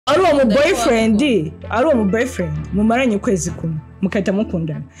ari uwo boyfriend mumaranye ukwezi kumwe mukahita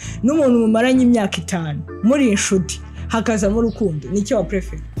mukundana n'umuntu mumaranye imyaka 5 muri inshuti hakaza mu rukundo nicyo wa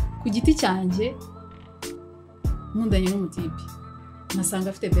prefer ku giti cyanjye nkundanye n'umutipe nasanga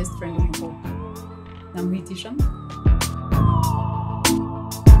afite best friend w'umukobwa namuhitishamo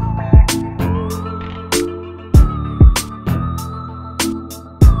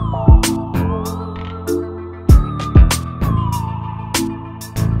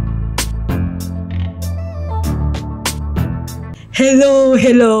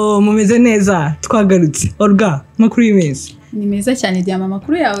Hello, mumeze neza twagarutse. Olga, makuru y'imezi. Ni meza cyane Diama,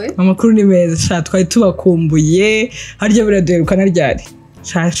 makuru yawe? Amakuru ni meza, sha twari tubakumbuye. Haryo biraduherukana ryari.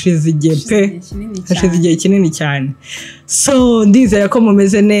 Hashize igihe kinini cyane. So, ndizera ko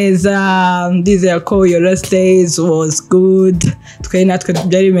mumeze neza, ndizera ko your last days was good. Natwe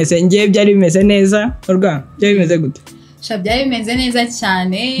byari bimeze, ngiye byari bimeze neza. Olga, byari bimeze gute? Byari bimeze neza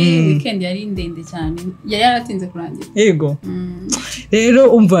cyane, weekend yari ndende cyane, yari yaratinze kurangira. Yego.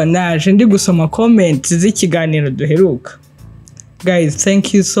 Rero umva naje ndi gusoma comments z'ikiganiro duheruka. Guys,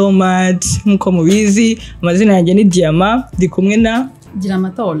 thank you so much. Nkuko mubizi, amazina yanjye ni Diama, ndi kumwe na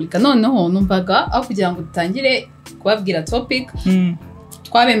Diama Olga. Noneho numvaga aho kugira ngo dutangire kubabwira topic,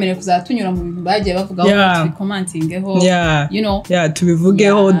 twabemereye kuzatunyura mu bintu bagiye bavugaho, tubikomentingeho, you know.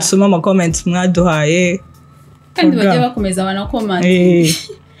 Tubivugeho, dusoma ama comments mwaduhaye. Kandi bagiye bakomeza bana comment.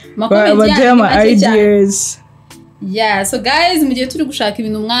 Ideas. Yeah, so guys, mugiye turi gushaka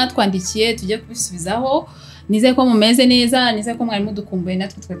ibintu mwatwandikiye tujye kubisubizaho. Nizeye ko mumeze neza, nizeye ko mwari mudukumbuye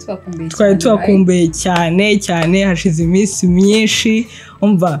natwe twakumbuye cyane hashize iminsi myinshi.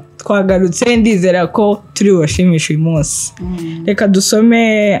 Umva twagarutse ndizera ko turi bashimisha uyu munsi. Reka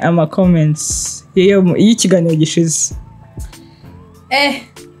dusome ama comments y'ikiganiro gishize.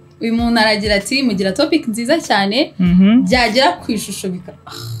 Uyu muntu aragira ati mugira topic nziza cyane byagera ku ishusho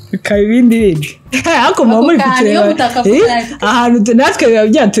bikaba ibindi bindi ariko muba muri kutureba ahantu natwe biba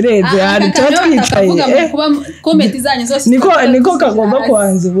byaturenze ahantu tuba twicaye comment zanyu zose niko kagomba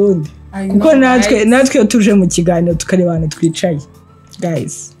kubanza ubundi kuko natwe iyo tuje mu kiganiro tukareba ahantu twicaye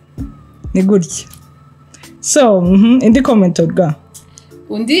guys ni gutya. So indi comment Olga.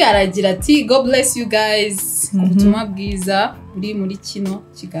 Undi aragira ati God bless you guys ku butumwa bwiza muri kino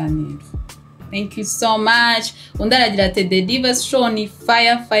kiganiro. Thank you so much. Undi aragira ati TheDivasShow ni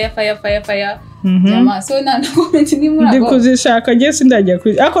fire. Diama, so na comment ni murago. Ndikuzishaka gese ndajya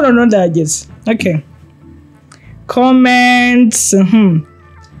kuri ako nono ndageze. Okay. Comments.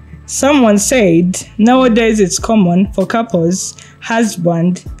 Someone said nowadays it's common for couples,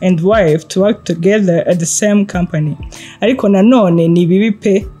 husband and wife to work together at the same company. Ariko nanone ni bibi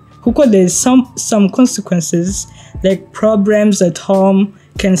pe kuko there's some consequences like problems at home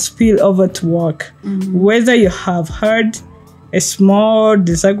can spill over to work. Whether you have had a small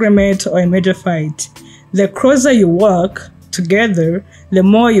disagreement or a major fight, the closer you work together, the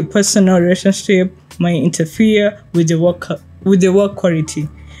more your personal relationship might interfere with the work quality.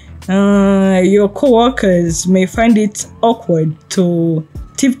 Your co-workers may find it awkward to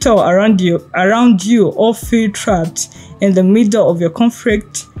tiptoe around you or feel trapped in the middle of your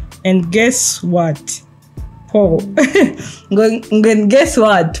conflict. And guess what? Paul. Guess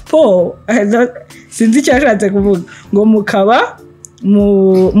what? Paul. Sinzi icyo ashatse kuvuga ngo mukaba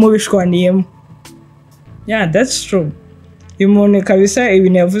mubishwaniyemo. Yeah, that's true. Umuntu kabisa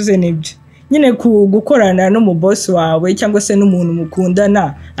ibintu yavuze nibyo. Nyine gukorana no mu boss wawe cyangwa se n'umuntu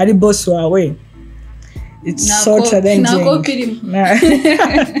mukundana ari boss wawe, it's so challenging. Nako pirimo.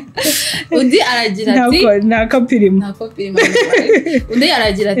 Undi aragira ati nako pirimo. Undi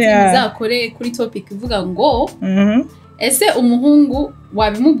aragira ati muzakore kuri topic ivuga ngo ese umuhungu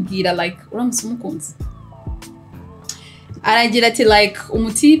wabimubwira like uramutse umukunzi. Aragira ati like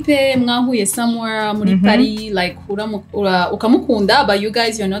umutipe mwahuye somewhere muri Paris like ukamukunda but you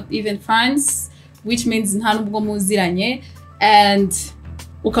guys you're not even friends, which means nta nubwo muziranye, and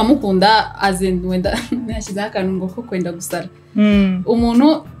ukamukunda as in wenda nashize akantu ngo ko kwenda gusara.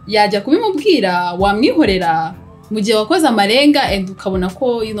 Umuntu yajya kubimubwira wamwihorera mu gihe wakoze amarenga and ukabona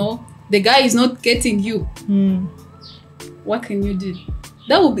ko you know the guy is not getting you. What can you do?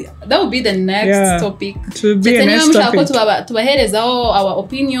 That would be the next topic. To be the next topic. Tubaherezaho our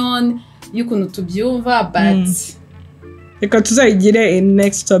opinion y'ukuntu tubyumva, but reka tuzayigire in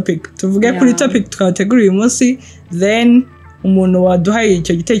next topic. Tuvuge kuri topic twategura uyu munsi, then umuntu waduhaye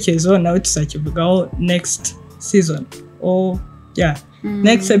icyo gitekerezo nawe tuzakivugaho next season or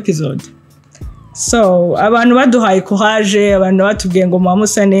next episode. So abantu baduhaye courage, abantu batubwiye ngo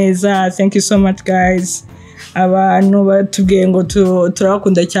muamusa neza, thank you so much guys. Abantu batubwiye ngo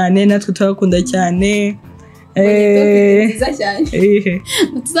turakunda cyane natwe turakunda cyane. nziza cyane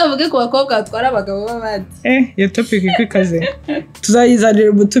tuzavuge ku bakobwa batwara abagabo b'abandi iyo topic ikaze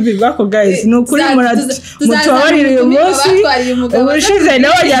tuzayizanira umutumirwa ko guys ni ukuri mutubabarire uyu munsi ubushize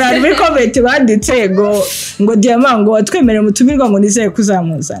nawe yarari muri comment banditse ngo Diama ngo watwemereye umutumirwa ngo nizeye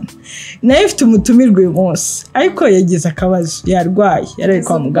kuzamuzana nayo ifite umutumirwa uyu munsi ariko yagize akabazo yarwaye yarari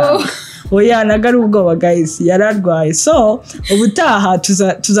kwa muganga oya nagari ubwoba guys yararwaye so ubutaha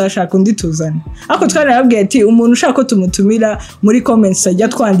tuzashaka undi tuzana ako twarababwiye ati umuntu ushaka ko tumutumira muri comments ajya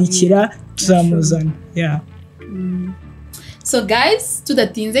twandikira tuzamuzana so guys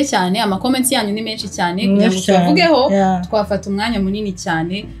tudatinze cyane ama comments yanyu ni menshi cyane kugira ngo tuvugeho twafata umwanya munini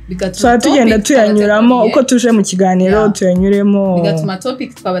cyane bigatuma tugenda tuyanyuramo uko tuje mu kiganiro tuyanyuremo bigatuma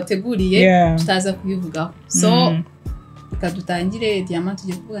topic twabateguriye tutaza kubivugaho so dutangire Diama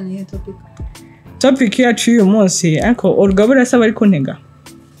tujye kuvugana iyo topic yacu uyu munsi ariko Olga burasaba ariko ntega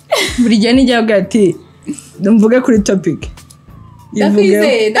buri gihe nijyaga ati mvuge kuri topic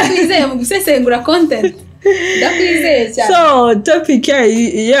ndakwizeye mu gusesengura content ndakwizeye cyane so topic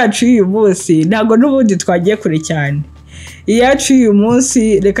yacu uyu munsi ntago n'ubundi twagiye kure cyane iyacu uyu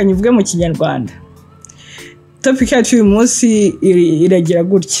munsi reka nyivuge mu kinyarwanda topic yacu uyu munsi iragira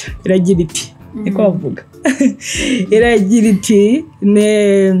gutya iragira iti niko bavuga iragira iti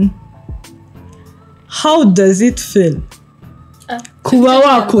how does it feel kuba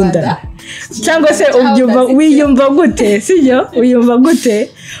wakundana cyangwa se wiyumva gute sibyo wiyumva gute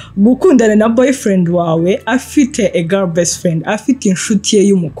gukundana na boyfriend wawe afite a girl best friend afite inshuti ye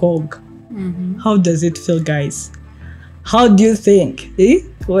y'umukobwa how does it feel guys how do you think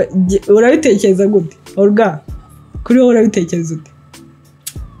urabitekereza gute Olga kuri wowe urabitekereza ute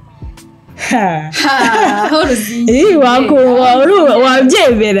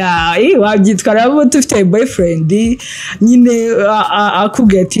wabyemera wabyitwaramo tufite boyfriend nyine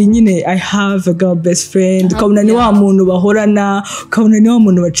akubwira ati nyine I have a girl best friend ukabona ni wa muntu bahorana ukabona ni wa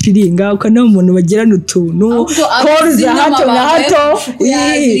muntu baciringa ukabona ni wa muntu bagirana utuntu koruza hato na hato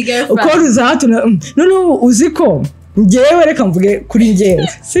koruza hato none uzi ko njyewe reka mvuge kuri njyewe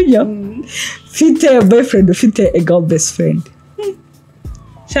sibyo mfite boyfriend ufite a girl best friend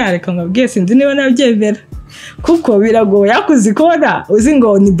reka ngabwiye sinzi niba nabyemera kuko biragoye yakuzikora uzi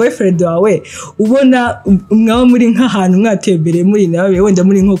ngo ni boyfriend wawe ubona mwaba muri nk'ahantu mwatembereye muri nawe wenda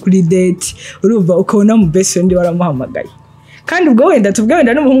muri nko kuri date urumva ukabona mu best friend waramuhamagaye kandi ubwo wenda tubwe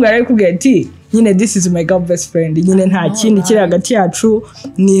wenda n'umuhungu yari kubwira ati nyine this is my girl best friend nyine nta kindi kiri hagati yacu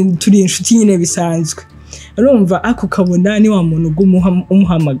ni turi inshuti nyine bisanzwe urumva ako kabona ni wa muntu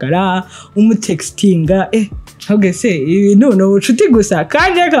umuhamagara umutextinga ahubwo se ibintu ni ubucuti gusa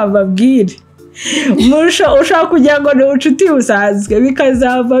kandi akababwira ushaka kugira ngo ni ubucuti busanzwe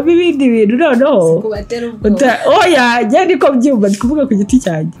bikazava ibindi bintu noneho oya njye niko mbyumva ndi kuvuga ku giti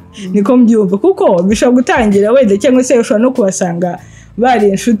cyanjye niko mbyumva kuko bishobora gutangira wenda cyangwa se ushobora no kubasanga bari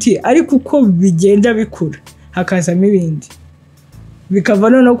inshuti ariko uko bigenda bikura hakazamo ibindi bikava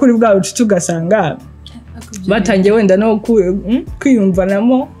noneho kuri bwa bucuti ugasanga batangiye wenda no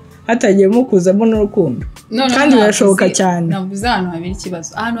kwiyumvanamo hatagiyemo kuzamo n'urukundo kandi birashoboka cyane navuze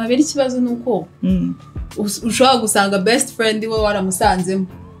ahantu habera ikibazo nuko ushobora gusanga best friend we waramusanzemo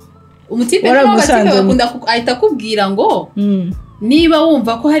umutipe bakunda ahita akubwira ngo niba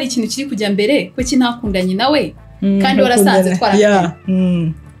wumva ko hari ikintu kiri kujya mbere ko kinakundanye nawe kandi warasanze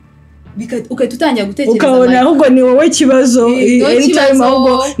twarakundanye ukahita utangira gutekereza ukabona ahubwo ni wowe kibazo anytime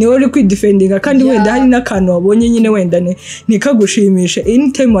ahubwo ni wowe uri kwidefendinga kandi wenda hari n'akantu wabonye nyine wenda nikagushimisha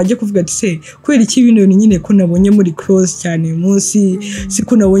anytime wajya kuvuga ati se kubera iki ibintu nyine ko nabonye muri close cyane uyu munsi si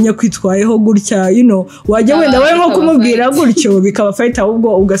ko nabonye kwitwayeho gutya wajya wenda wowe nko kumubwira gutyo bikaba fight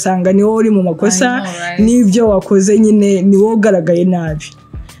ahubwo ugasanga ni wowe uri mu makosa n'ibyo wakoze nyine ni wowe ugaragaye nabi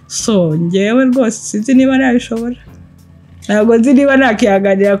so njyewe rwose sinzi niba nabishobora ntabwo nzi niba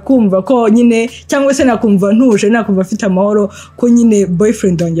nakihagarira kumva ko nyine cyangwa se nakumva ntuje nakumva afite amahoro ko nyine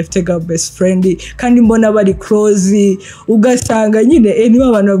boyfriend wanjye afite girl best friend kandi mbona bari close ugasanga nyine niba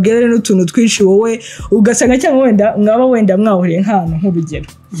abantu babwirana n'utuntu twinshi wowe ugasanga cyangwa wenda mwahuriye nk'ahantu nk'urugero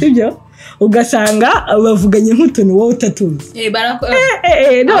sibyo ugasanga bavuganye nk'utuntu wowe utatuzi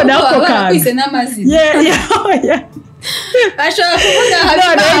none ako kwise n'amazina ashobora kuvuga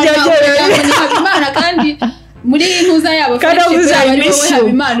Habimana kandi muri ntuza yabo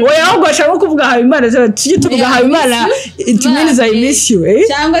oya ahubwo ashaka kuvuga Habimana tujye tuvuga Habimana it means I miss you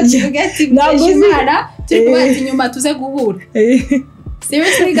cyangwa kivuga ati Habimana turi kubati inyuma tuze guhura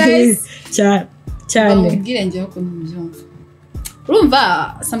seriously guys cyane ubwire ngewe ko ntumbyumva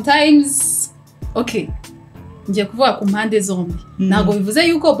urumva sometimes okay ngiye kuvuga ku mpande zombi ntago bivuze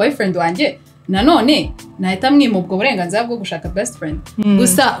yuko boyfriend wanjye nanone nahita mwima ubwo burenganzira bwo gushaka best friend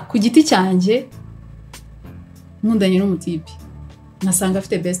gusa ku giti cyanjye nkundanye n'umutipe nkasanga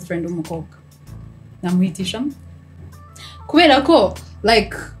afite best friend w'umukobwa namuhitishamo kubera ko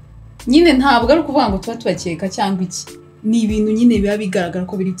like nyine ntabwo ari ukuvuga ngo tuba tubakeka cyangwa iki ni ibintu nyine biba bigaragara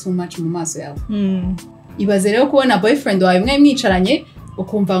ko biri too much mu maso yawe ibaze rero kubona boyfriend wawe mwe mwicaranye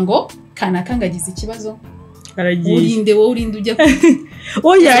ukumva ngo kanaka ngagize ikibazo urinde ujya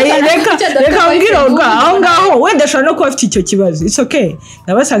oya reka mbwira aho ngaho wenda ashobora no kuba afite icyo kibazo it's okay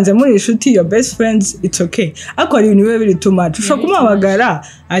nabasanze muri inshuti your best friends it's okay ariko hari ibintu biba biri too much ushobora kumuhamagara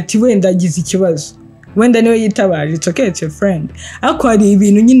ati wenda agize ikibazo wenda niwe yitabaje it's okay it's your friend ariko hari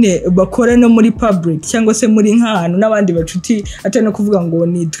ibintu nyine bakora no muri public cyangwa se muri nk'ahantu n'abandi bacuti atari no kuvuga ngo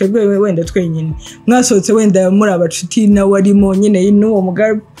ni twebwe wenda twenyine mwasohotse wenda muri abacuti na warimo nyine n'uwo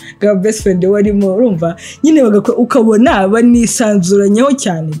mugabo best friend warimo urumva nyine ukabona banisanzuranyeho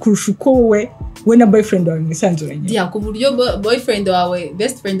cyane kurusha uko we na boyfriend wawe mwisanzuranye ku buryo boyfriend wawe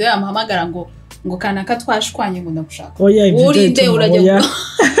best friend yawe amuhamagara ngo kanaka twashwanye ngo ndagushaka urinde urajya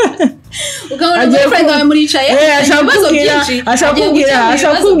ukabona boyfriend wawe muricaye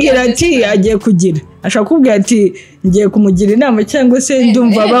ashakubwira ati agiye kugira ashakubwira ati ngiye kumugira inama cyangwa se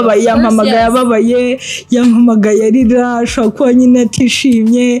ndumva babaye yampamagaye arira ashaka nyine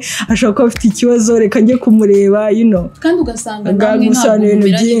atishimye ashaka afite ikibazo reka njye kumureba kandi ugasanga namwe ntabwo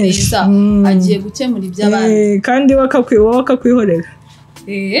mumeranye neza agiye gukemura iby'abandi kandi wakakwihorera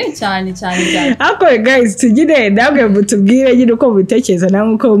cyane ako guys tugire namwe mutubwire nyine uko mubitekereza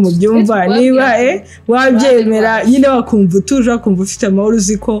namwe uko mubyumva niba wabyemera nyine wakumva utuje wakumva ufite amahoro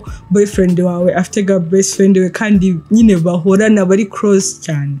uzi ko boyfriend wawe afite best friend we kandi nyine bahorana bari close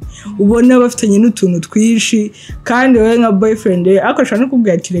cyane ubona bafitanye n'utuntu twinshi kandi wowe nka boyfriend ako ashaka no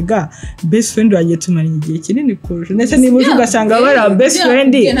kubwira ati rega best friend wanjye tumaranye igihe kinini kurusha ndetse niba uje ugasanga bari best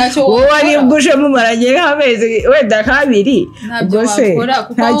friend wowe waribwuje mumaranye nk'amezi wenda kabiri ubwo se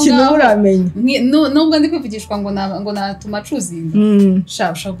nta kintu uramenya nubwo ndi kwivugishwa ngo natuma cuzinga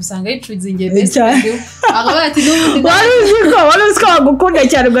ushaka gusanga yicuzingiye best friend akaba ati wari uzi ko wagukunda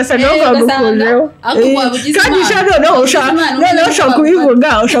cyane ugasanga nawe wagukundeho kandi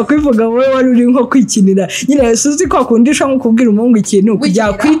ushaka kubivuga wowe wari uri nko kwikinira nyine suzi ko akundisha nko kubwira umuhungu ikintu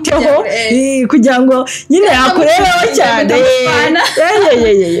kujya kwiteho kugira ngo nyine akurebeho cyane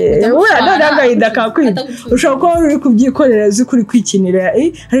none agahinda kakwita ushobora kuba uri kubyikorera uzi kuri kwikinira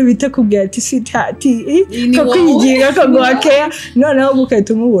hari bita kubwira ati sitati kakwigira kaguha keya noneho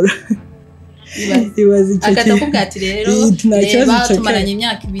mukahita umubura ibaze icyo akakubwira ati rero reba tumaranye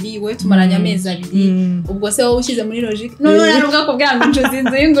imyaka 2 we tumaranye amezi 2 ubwo se wowe ushyize muri logique none naruvuga ko bwa ncuzi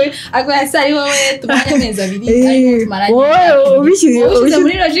nzingo ako yasari wowe tumaranye amezi 2 ariko tumaranye wowe ubishyize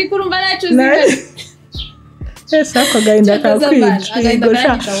muri logique urumva nacuzinga Sako gahinda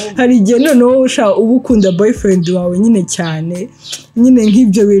kakwica hari igihe noneho uba ukunda boyfriend wawe nyine cyane nyine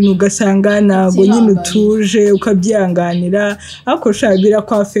nk'ibyo bintu ugasanga ntabwo nyine utuje ukabyihanganira ariko ushaka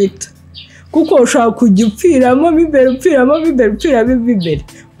birakwafekta kuko ushaka kujya upfiramo bibere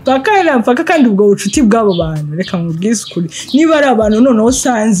mpaka kandi ubwo bucuti bw'abo bantu reka mubwize ukuri niba ari abantu noneho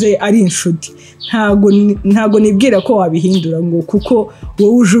usanze ari inshuti ntago nibwira ko wabihindura ngo kuko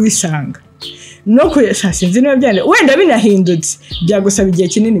wowe uje ubisanga no kuyasha sinzi niba byane wenda binahindutse byagusaba igihe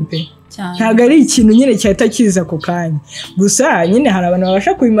kinini pe ntago ari ikintu nyine cyahita kiza ku kanya gusa nyine hari abantu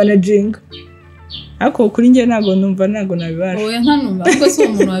babasha kubimanaginga ako kuri nge ntago nabibasha oya ntanumva ariko si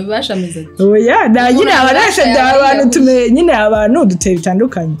umuntu wabibasha ameze oya nyine abarasha abantu nyine abantu dutera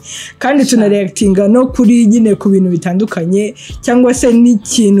bitandukanye kandi tunareactinga no kuri nyine ku bintu bitandukanye cyangwa se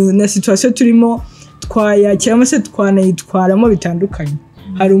n'ikintu na situation turimo twayakiramo se twanayitwaramo bitandukanye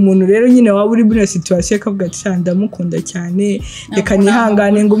hari umuntu rero nyine waba uri muri situation akavuga ati ndamukunda cyane reka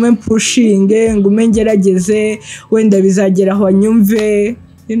nihangane ngume pushinge ngume ngerageze wenda bizagera aho anyumve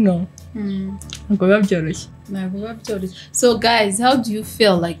ngo babyoroshye so guys how do you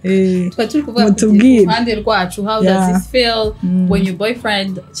feel like turi kuvuga ku ruhande rwacu how does it feel when your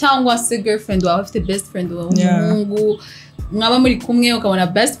boyfriend cyangwa se girlfriend wawe afite best friend wawe umuhungu mwaba muri kumwe ukabona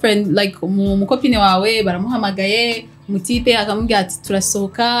best friend like umukopine wawe baramuhamagaye umutipe akamubwira ati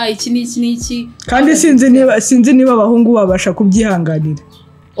turasohoka iki n'iki kandi sinzi niba abahungu babasha kubyihanganira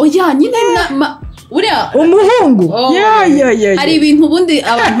oya nyine uriya umuhungu hari ibintu ubundi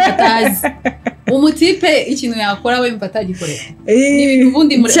abantu batazi umutipe ikintu yakora we mfata agikorera ni ibintu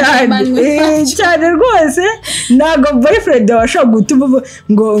ubundi muri cyane rwose ntago boyfriend washaka gutuma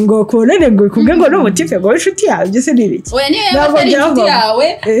ngo konene ngo kubwe ngo n'umutipe ngo inshuti yawe byose ni ibiki oya niyo yatari inshuti yawe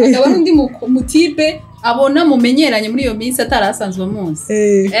akaba n'undi mutipe abona mumenyeranye muri iyo minsi atarasanzwe munsi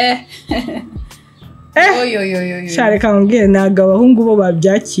shareka mbwira ntago abahungu bo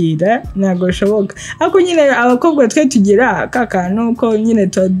babyakira ntago bishoboka ariko nyine abakobwa twe tugira kakantu ko nyine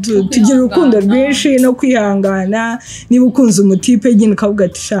tugira urukundo rwinshi no kwihangana niba ukunze umutipe nyine ukavuga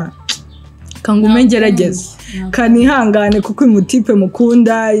ati sha kangume ngerageze kanihangane kuko umutipe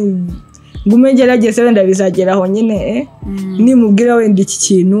mukunda ngume ngerageze wenda bizageraho nyine nimubwira wenda iki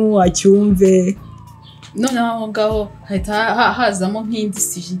kintu wacyumve noneho ngaho hahita hazamo nk'indi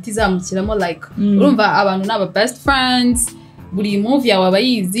decision izamukiramo like urumva abantu n'aba best friends buri move yawe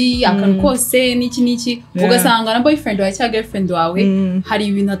abayizi akantu kose n'iki ugasanga na boyfriend wawe cyangwa girlfriend wawe hari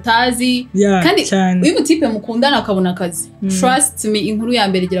ibintu atazi kandi uyu mutipe mukundana akabona akazi trust me inkuru ya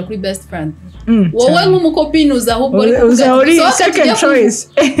mbere igera kuri best friend wowe nk'umukopine uza ahubwo uri second choice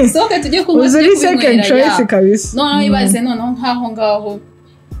soke tujye kunywa uzuri second choice kabisa noneho ibaze noneho nkaho ngaho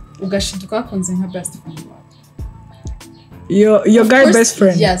ugashiduka kunze nka best friend your guy best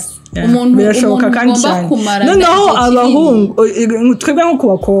friend yes birashoboka kandi cyane noneho abahungu twebwe nko ku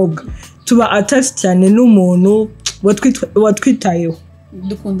bakobwa tuba attached cyane n'umuntu watwitayeho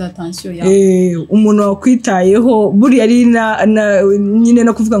dukunda attention yawe umuntu wakwitayeho buri ari nyine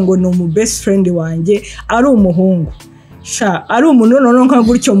no kuvuga ngo ni best friend wanjye ari umuhungu ari umuntu noneho nka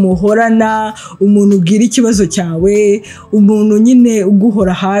gutyo muhorana umuntu ubwira ikibazo cyawe umuntu nyine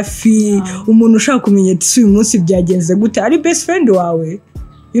uguhora hafi umuntu ushaka kumenya ati uyu munsi byagenze gute ari best friend wawe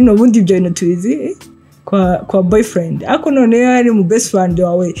ubundi ibyo bintu tubizi kwa boyfriend ariko noneho ari mu best friend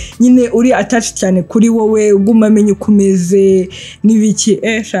wawe nyine uri attached cyane kuri wowe uguma amenya uko umeze n'ibiki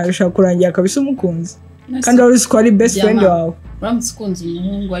shaka kurangira kabisa umukunzi kandi wari uzi ko ari best friend wawe uramutse ukunze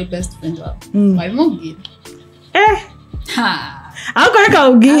umuhungu ari best friend wawe wabimubwira ariko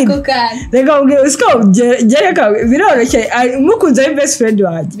reka ubwire usiko biroroshye umukunzi ari best friend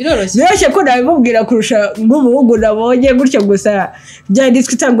wanjye biroroshye ko nabimubwira kurusha nk'umuhungu nabonye gutyo gusa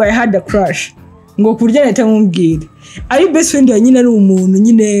byanditswe cyangwa I had a crush ngo kurya nahita mubwira ari best friend wawe nyine ari umuntu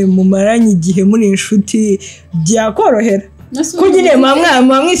nyine mumaranye igihe muri inshuti byakorohera ko nyine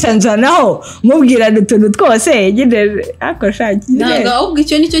mwamwisanzanaho mubwirana utuntu twose nyine ntabwo ahubwo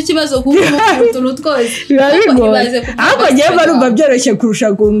icyo nicyo kibazo kuko mubwira utuntu twose ariko njyewe barumva byoroshye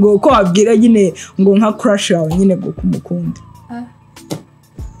kurusha ngo ko wabwira nyine ngo nka crush yawe nyine ngo kumukunda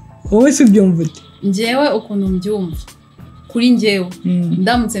wowe si ubyumva ute njyewe ukuntu mbyumva kuri njyewe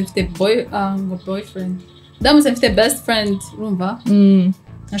ndamutse mfite boyfriend ndamutse mfite best friend urumva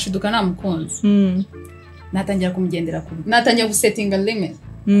nashiduka namukunze natangira kumugendera kuri natangira gusetting a limit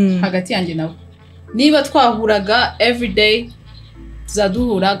hagati yanjye nawe niba twahuraga everyday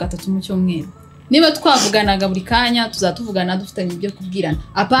tuzaduhura gatatu mu cyumweru niba twavuganaga buri kanya tuzatuvugana dufitanye ibyo kubwirana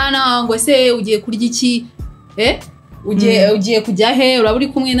apana ngo se ugiye kurya iki ugiye kujya he uraba uri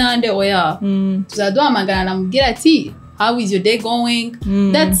kumwe nande oya tuzaduhamagara namubwira ati how is your day going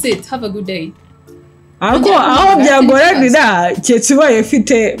that's it have a good day aho byagoranira cyetse ubaye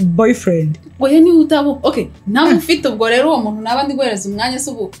ufite boyfriend oya ni utabo okay nawe ufite ubwo rero uwo muntu naba ndi guhereza umwanya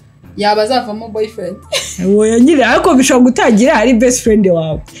subu yaba azavamo boyfriend oya nyine ariko bishobora gutangira ari best friend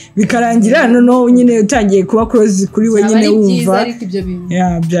wawe bikarangira noneho nyine utangiye kuba close kuri we nyine wumva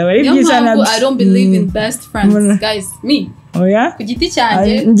byaba ari byiza nabyo I don't believe in best friends guys me oya ku giti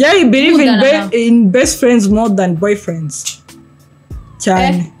cyanjye I believe in best friends more than boyfriends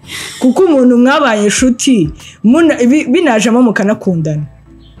cyane kuko umuntu mwabaye inshuti binajemo mukanakundana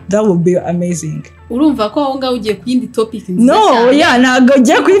that would be amazing urumva ko aho ngaho ugiye ku yindi topic nziza no yeah ntago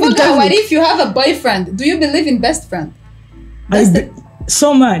ugiye ku yindi topic what if you have a boyfriend do you believe in best friend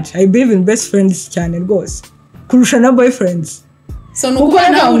so much I believe in best friends cyane rwose kurusha na boyfriends so nuko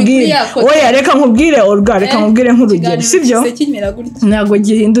nawe uri kuri yako oya reka nkubwire Olga reka nkubwire nk'urugero sibyo ntago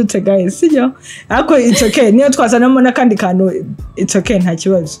gihindutse guys sibyo ariko it's okay niyo twazanamo nakandi kantu it's okay nta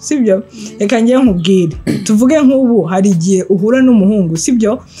kibazo sibyo reka ngiye nkubwire tuvuge nk'ubu hari igihe uhura n'umuhungu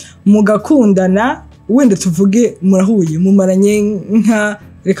sibyo mugakundana wenda tuvuge murahuye mumaranye nka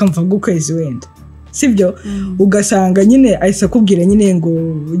reka mvuga ukwezi wenda sibyo ugasanga nyine ahise akubwira nyine ngo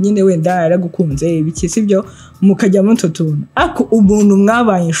nyine wenda aragukunze ibiki sibyo mukajya mu tuntu ako umuntu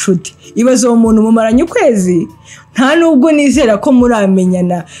mwabaye inshuti ibaze uwo muntu mumaranye ukwezi nta nubwo nizera ko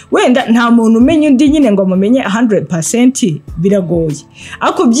muramenyana wenda nta muntu umenya undi nyine ngo mumenye 100% biragoye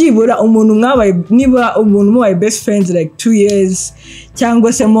ako byibura umuntu mwabaye niba umuntu mubaye best friends like 2 years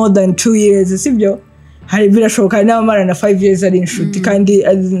cyangwa se more than 2 years sibyo hari birashoboka n'abamarana 5 years ari inshuti kandi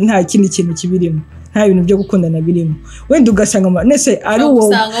nta kindi kintu kibirimo nta bintu byo gukundana birimo wenda ugasanga nese ari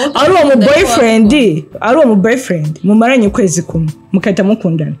uwo mu boyfriend mumaranye ukwezi kumwe mukahita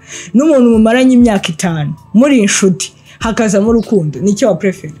mukundana n'umuntu mumaranye imyaka 5 muri inshuti hakaza mu rukundo nicyo wa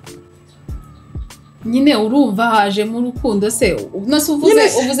prefer nyine urumva haje mu rukundo se nose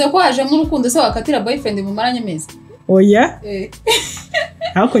uvuze ko haje mu rukundo se wakatira boyfriend mu maranye mezi oya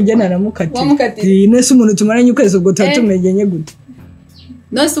hako njyana namukatira nese umuntu tumaranye ukwezi ubwo tatumenyenye gute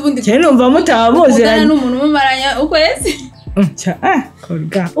nose ubundi cyane numva mutabuziranye n'umuntu mumaranye ukwezi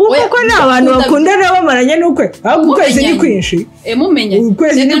Olga uko n'abantu bakundana bamaranye n'ukwe ahubwo ukwezi ni kwinshi mumenye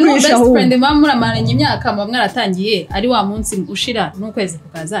ukwezi ni kwinshi aho friend muramaranye imyaka mwaratangiye ari wa munsi ushira n'ukwezi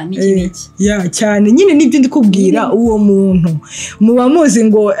kukaza n'iki cyane nyine nibyo ndikubwira uwo muntu muba muzi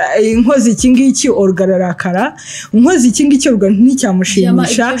ngo inkozi iki ngiki Olga rarakara inkozi iki ngiki Olga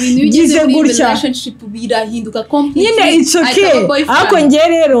nticyamushimisha gize gutya relationship birahinduka completely nyine it's okay ariko nge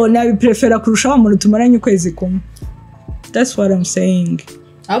rero nabiprefera kurusha umuntu tumaranye ukwezi kumwe. That's what I'm saying.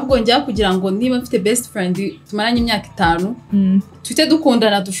 Ahubwo njya kugira ngo niba mfite best friend tumaranye imyaka 5 twite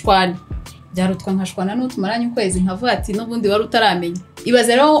dukundana dushwana byarutwa nkashwana no tumaranye ukwezi nkavuga ati n'ubundi wari utaramenya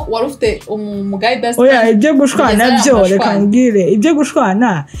ibaze rero wari ufite umugayi best friend oya ibyo gushwana byo reka ngire ibyo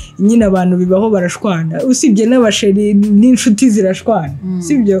gushwana nyine abantu bibaho barashwana usibye n'abasheri n'inshuti zirashwana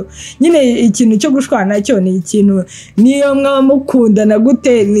sibyo nyine ikintu cyo gushwana cyo ni ikintu niyo mwaba mukundana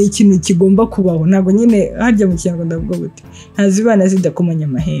gute ni ikintu kigomba kubaho ntago nyine harya mu Kinyarwanda bwo gute ntazibana zidakomanya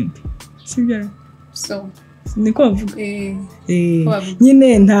amahembe sibyo so niko bavuga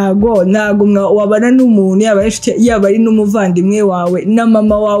nyine ntago wabana n'umuntu yaba ari n'umuvandimwe wawe na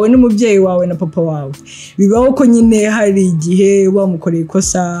mama wawe n'umubyeyi wawe na papa wawe bibaho ko nyine hari igihe wamukoreye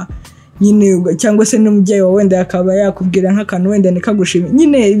ikosa nyine cyangwa se n'umubyeyi wawe wenda akaba yakubwira nk'akantu wenda nikagushima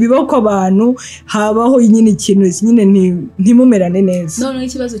nyine bibaho ko abantu habaho nyine ikintu nyine ntimumerane neza none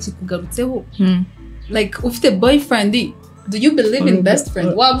ikibazo kikugarutseho like ufite boyfriend. Do you believe in best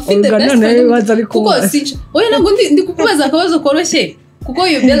friend? Wa ufite best friend kuko sincha oya nango ndi kukubaza akabazo koroshye kuko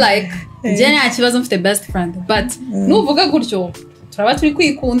you be like je nta kibazo mfite best friend but nuvuga gutyo turaba turi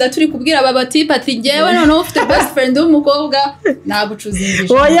kwikunda turi kubwira aba tipe ati ngewe none ufite best friend w'umukobwa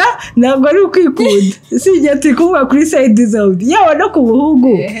nagucuzingisha oya ntabwo ari ukwikunda sije turi kuvuga kuri side zombi yawe no ku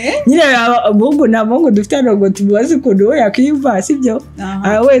buhugu nyine abuhugu ntabwo dufite ntabwo tubazi kuntu we yakimva sibyo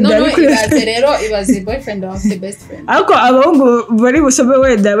wenda ari kuri rero ibaze boyfriend wa ufite best friend ariko abahungu bari busome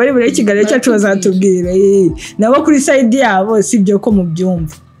wenda bari muri Kigali cyacu bazatubwira nabo kuri side yabo sibyo ko mu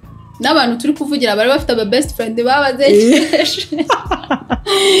byumva n'abantu turi kuvugira bari bafite aba best friend babazekeje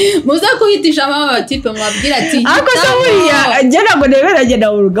muza kuhitisha mama tipe mwabwira ati ako se buriya agera ngo neberage na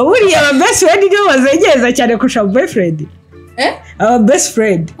Olga buriya aba best friend nibo bazengeza cyane kurusha boyfriend aba best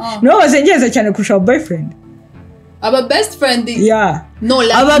friend nibo bazengeza cyane kurusha boyfriend aba best friend no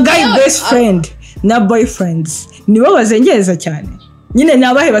like aba guy best friend na boyfriends nibo bazengeza cyane nyine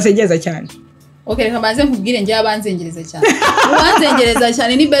nabahe bazengeza cyane. Okay, reka maze nkubwire njye abanzengereza cyane. Abanzengereza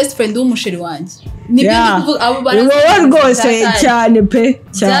cyane ni best friend w'umusheri wanjye. Nibyo ndikuvuga abo baranze rwose cyane pe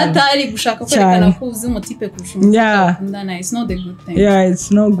cyane. Byatari gushaka kwerekana ko uzi umutipe kurusha. It's not a good thing.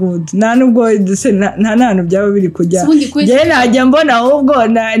 It's not good. Nta nubwo nta nantu byaba biri kujya. Njye najya mbona ahubwo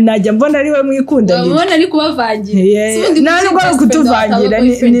najya mbona ari we mwikunda. Ubona ari kubavangira. Nta nubwo kutuvangira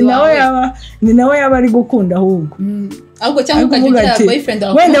ni nawe yaba ari gukunda ahubwo. Ahubwo cyangwa ukagira boyfriend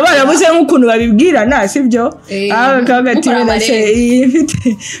wawe wenda barabuze nk'ukuntu babibwirana sibyo akagati se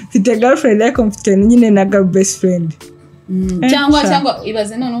mfite girlfriend ariko mfite nyine na best friend cyangwa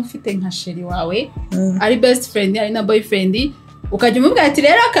ibaze none ufite nka sheri wawe ari best friend ari na boyfriend ukajya umubwira ati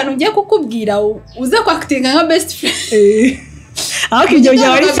rero akantu ngiye kukubwira uze kwactinga nka best friend ahubwo ibyo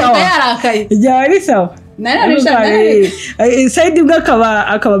byari sawa side imwe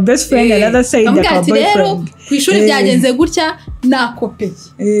akaba best friend another side akaba boyfriend ku ishuri byagenze gutya nakopeye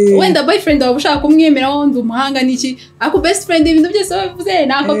wenda boyfriend wawe ushaka kumwemera wundi umuhanga niki ako best friend ibintu byose bavuze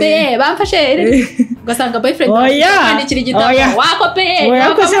nakopeye bamfashe ugasanga boyfriend wandikira igitabo wakopeye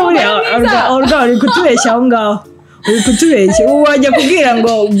Olga uri kutubeshya aho ngaho uri kutubeshya wajya kubwira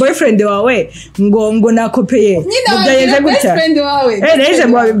ngo boyfriend wawe ngo nakopeye byagenze gutya nahise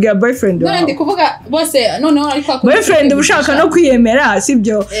ngo wabibwira boyfriend wawe ndi kuvuga bose noneho ariko boyfriend ushaka no kwiyemera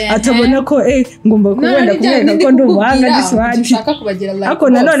sibyo atabona ko ngomba kubenda kumwereka ko ndi umuhanga ndi smart ariko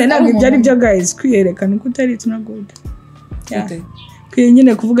nanone ntabwo ibyo ari byo guys kwiyerekana ko utari it's not good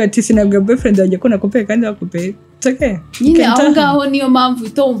nyine kuvuga ati sinabwira boyfriend wanjye ko nakopeye kandi wakopeye nyine aho ngaho niyo mpamvu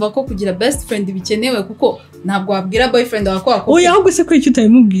itumva ko kugira best friend bikenewe kuko ntabwo wabwira boyfriend wawe ko wakopeye oya ahubwo se ko icyo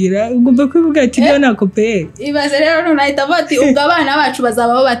utabimubwira ugomba kubivuga ati ibyo nakopeye ibaze rero none ahita avuga ati ubwo abana bacu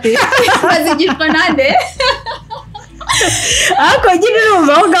bazabaho bate bazigishwa nande ariko nyine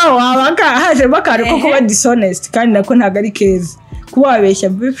urumva aho ngaho haba hajemo akantu ko kuba dishonest kandi nako ntabwo ari keza kuba wabeshya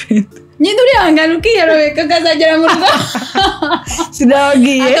boyfriend nyine urihangana ukiyerobeka ukazagera mu rugo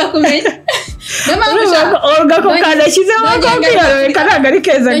sinababwiye Olga ko kana shizeho ko kwiyoroka ntabwo ari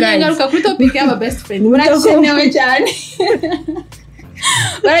keza guys. Ngaruka kuri topic y'aba best friend. Murakenewe cyane.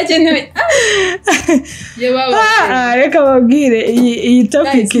 Barakenewe. Reka babwire iyi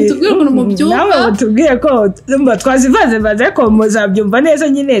topic. Tubwire ukuntu mubyumva. Nawe tubwire ko ndumva twazivaze baze ko muzabyumva neza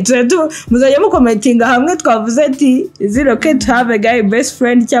nyine. Muzajya mukomentinga hamwe twavuze ati is it okay to have a guy best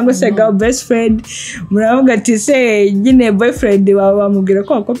friend cyangwa se girl best friend. Muravuga ati se nyine boyfriend wawe bamubwira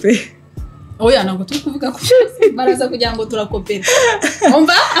ko akope. Oya ntabwo turi kuvuga ko baraza kugira ngo turakopera.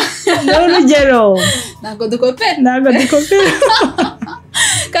 Umva? N'urugero. Ntabwo dukopera.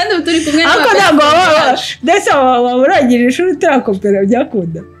 Kandi turi kumwe n'abandi. Ako ntabwo ndetse waburagira ishuri turakopera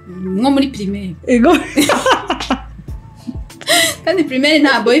byakunda. Nko muri primaire. Ego. Kandi primaire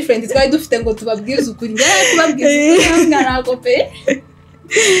nta boyfriend twari dufite ngo tubabwirize ukuri. Njye kubabwiriza ukuri ntarakopera.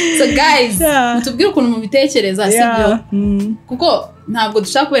 So guys, mutubwire ukuntu mubitekereza sibyo? Kuko ntabwo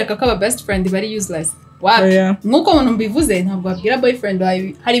dushaka kubereka ko aba best friend bari useless. Wapi? Nkuko umuntu mbivuze ntabwo wabwira boyfriend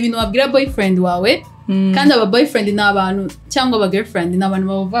wawe. Hari ibintu wabwira boyfriend wawe kandi aba boyfriend ni abantu cyangwa aba girlfriend ni abantu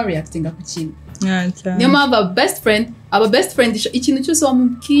baba overreactinga ku kintu. Niyo mpamvu aba best friend ikintu cyose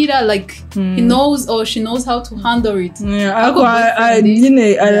wamubwira like he knows or she knows how to handle it. Ako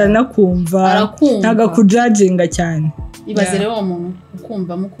nyine aranakumva ntago kujudginga cyane. Ibaze rero umuntu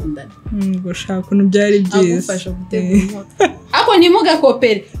ukumva mukundana. Gushaka ukuntu byari byiza. Agufasha gutegura inkota. Ako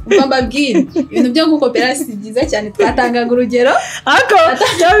nimugakopere. Umva mbabwira ibintu byo gukopera si byiza cyane twatangaga urugero. Ako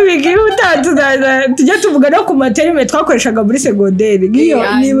cyabigi utaza tujye tuvuga no ku materime twakoreshaga muri secondaire. Ngiyo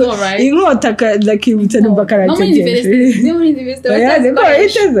inkota zakibutse numva karategereje. Ni muri university. Yaje ko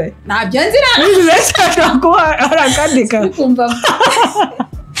yiteze. Ntabyo nzira. University ko arakandika. Kumva.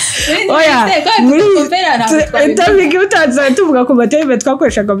 Oya, itabigi utaza tuvuga ku materime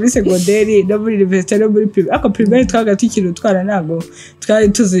twakoreshaga muri secondaire no muri university no muri primaire. Ako primaire twagatikira twara nago twari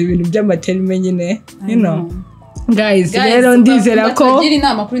tuzi ibintu by'amaterime nyine, you know. Guys, rero ndizera ko tugira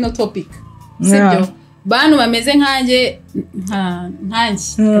inama kuri no topic. Sibyo? Bantu bameze nkanje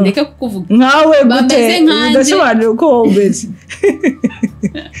ndeke kukuvuga. Nkawe gute udasobanura uko ubeze.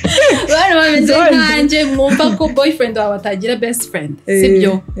 Bantu bameze nkanje mwumva ko boyfriend wawe atagira best friend.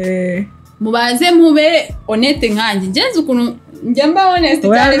 Sibyo? Mubanze mube honete nkanje. Ngenze ukuntu njya mba honest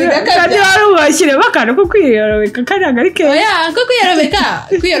cyane bigakabya. Kandi wari ubashyire bakana ko kwiyerobeka kandi agarike. Oya, ko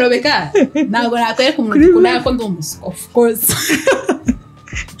kwiyerobeka. Ntabwo nakwereka umuntu kunaya ko ndi umuswa. Of course.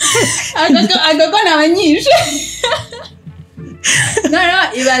 Agako nabanyishe. No,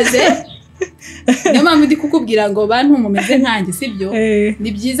 ibaze. Niyo mpamvu ndi kukubwira ngo bantu mumeze nkanjye sibyo?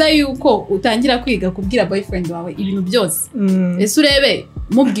 Ni byiza yuko utangira kwiga kubwira boyfriend wawe ibintu byose. Ese urebe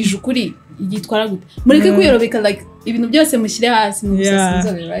mubwije ukuri yitwara gute. Mureke kwiyerobeka like ibintu byose mushyire hasi mu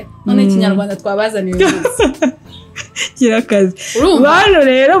busasinzobe, right? None ikinyarwanda twabazaniye byose. Kirakaze. Bantu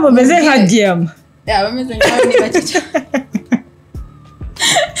rero bameze nka Diama. Bameze nkaho ni bake cyane.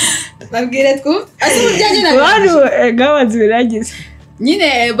 Babwire twumve. Ase mujyanye na bantu gabazi biragize.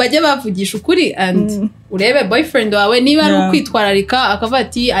 Nyine bajye bavugisha ukuri and urebe boyfriend wawe niba ari ukwitwararika akavuga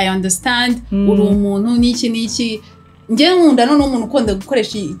ati I understand uri umuntu niki nge nkunda none umuntu ukunda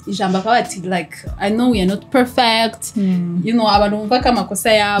gukoresha ijambo akavuga ati like I know we are not perfect, you know abantu bumva ko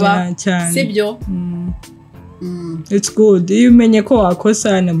amakosa yaba sibyo. It's good iyo umenye ko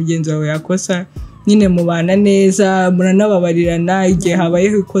wakosa na mugenzi wawe yakosa nyine mubana neza muranababarirana igihe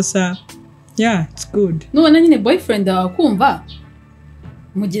habayeho ikosa. It's good. Nubona nyine boyfriend wawe kumva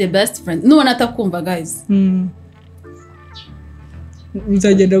mugire best friend. Nubona atakumva guys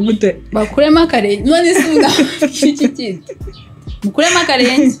muzagenda gute? Bakuremo akarenge. None sunda iki kintu mukuremo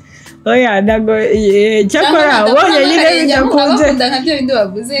akarenge. Oya ndago cyakora wonye nyine byakunze nabyo bindi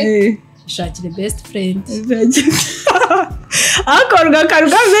bavuze. Shakire best friend. Akorwa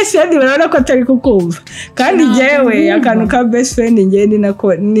karuka best friend barabona ko atari kukumva. Kandi jewe akantu ka best friend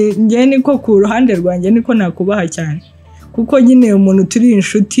ngiye niko ku ruhande rwanjye niko nakubaha cyane. Kuko nyine umuntu turi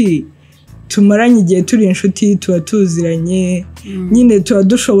inshuti tumaranye igihe turi inshuti tuba tuziranye nyine tuba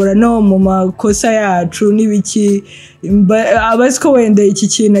dushobora no mu makosa yacu n'ibiki abaziko wenda iki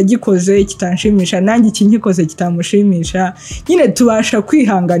kintu agikoze kitanshimisha nanjye iki nkikoze kitamushimisha nyine tubasha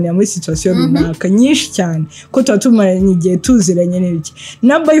kwihanganira muri situation runaka nyinshi cyane ko tuba tumaranye igihe tuziranye n'ibiki.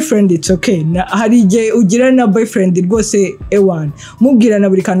 Na boyfriend it's okay. Hari igihe ugira na boyfriend rwose ewan mubwirana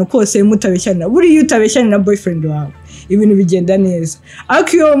buri kantu kose mutabeshyana buri utabeshyana na boyfriend wawe ibintu bigenda neza.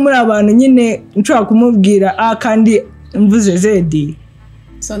 Ariko iyo muri abantu nyine nshobora kumubwira kandi mvuze zedi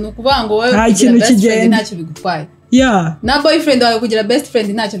so nukuvuga ngo wowe nta kintu bigutwaye. yeah na boyfriend wawe kugira best friend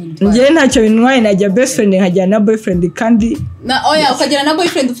ntacyo bigutwara njye ntacyo bintwaye najya best friend nkajya na boyfriend kandi ukagira na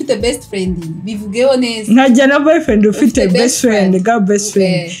boyfriend ufite best friend bivugeho neza nkajya na boyfriend ufite best friend ga best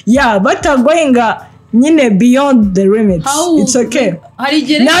friend yeah batagoinga nyine beyond the limits. It's okay.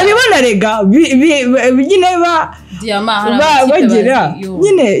 Nabibona rega nyine Diama bagira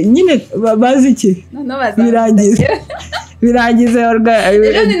nyine bazi iki birangize Olga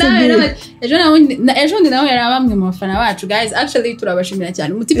ejo nawe yari bamwe mu bafana bacu guys actually turabashimira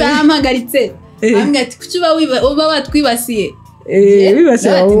cyane umutima yahamagaritse amwe ati kuki uba watwibasiye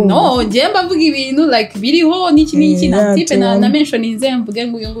no njye mbavuga ibintu like biriho n'iki na type na mentioninze mvuge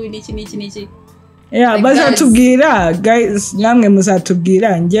ngo uyu nguyu n'iki yeah bazatubwira guys namwe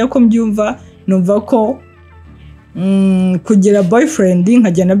muzatubwira ngiye ko mbyumva numva ko kugira boyfriend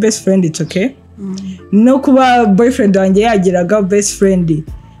nkajya na best friend it's okay no kuba boyfriend wanjye yagiraga best friend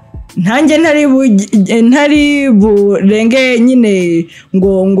ntanjye ntari burenge nyine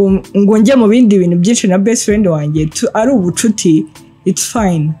ngo njye mu bindi bintu byinshi na best friend wanjye ari ubucuti it's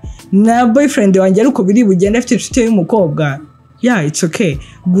fine na boyfriend wanjye ariko biri bugenda afite inshuti y'umukobwa yeah it's okay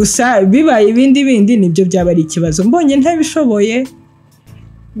gusa bibaye ibindi nibyo byaba ari ikibazo mbonye ntabishoboye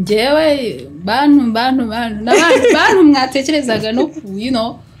jewe bantu mwatekerezaga no ku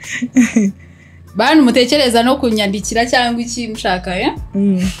bantu mutekereza no kunyandikira cyangwa iki mushaka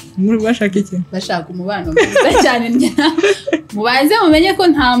muri bashaka iki bashaka umubano mwiza cyane mubanze mumenye ko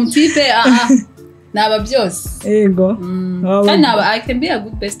nta mutipe naba byose yego kandi I can be a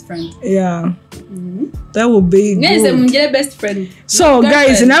good best friend yeah that would be good. Neze mungire best friend. So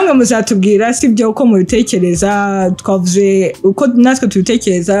guys, namwe muzatubwira sibyo uko mubitekereza twavuze uko natwe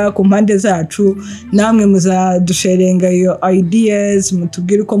tubitekereza ku mpande zacu namwe muzadusharinga your ideas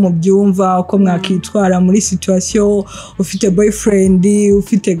mutubwire uko mubyumva uko mwakitwara muri situation ufite boyfriend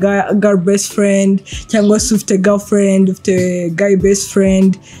ufite girl best friend cyangwa ufite girlfriend ufite guy best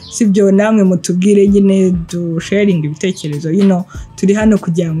friend sibyo namwe mutubwire nyine dusharinga ibitekerezo turi hano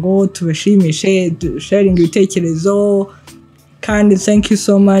kugira ngo tubashimishe sharing ibitekerezo kandi thank you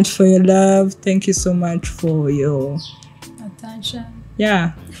so much for your love thank you so much for your attention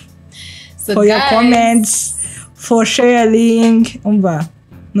so for guys, your comments for sharing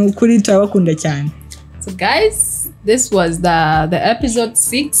nukuri turabakunda cyane. So guys, this was the episode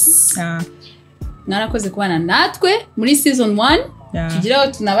 6 narakoze kubana natwe muri season 1 tugira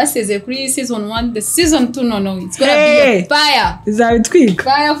tunabasezeye kuri season 1 the season 2 no it's gonna be fire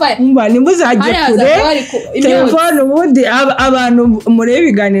izabitwika fire nimuzajye kure telefone ubundi abantu murebe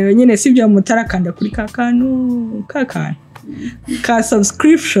ibiganiro nyine sibyo mutarakanda kuri kakanu ka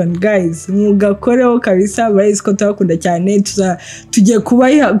subscription guys mugakoreho kabisa barazi ko tubakunda cyane tugiye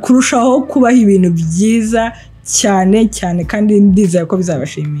kurushaho kubaha ibintu byiza cyane kandi ndizera ko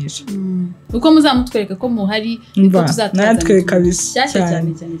bizabashimisha uko muzamutwereka ko muhari niko tuzatanga natwe kabisa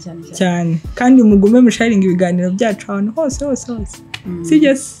cyane kandi mugume musharinga ibiganiro byacu ahantu hose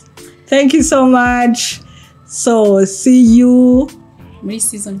yes thank you so much so see you muri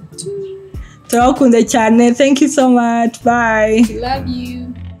season 2 turabakunda cyane thank you so much bye love you.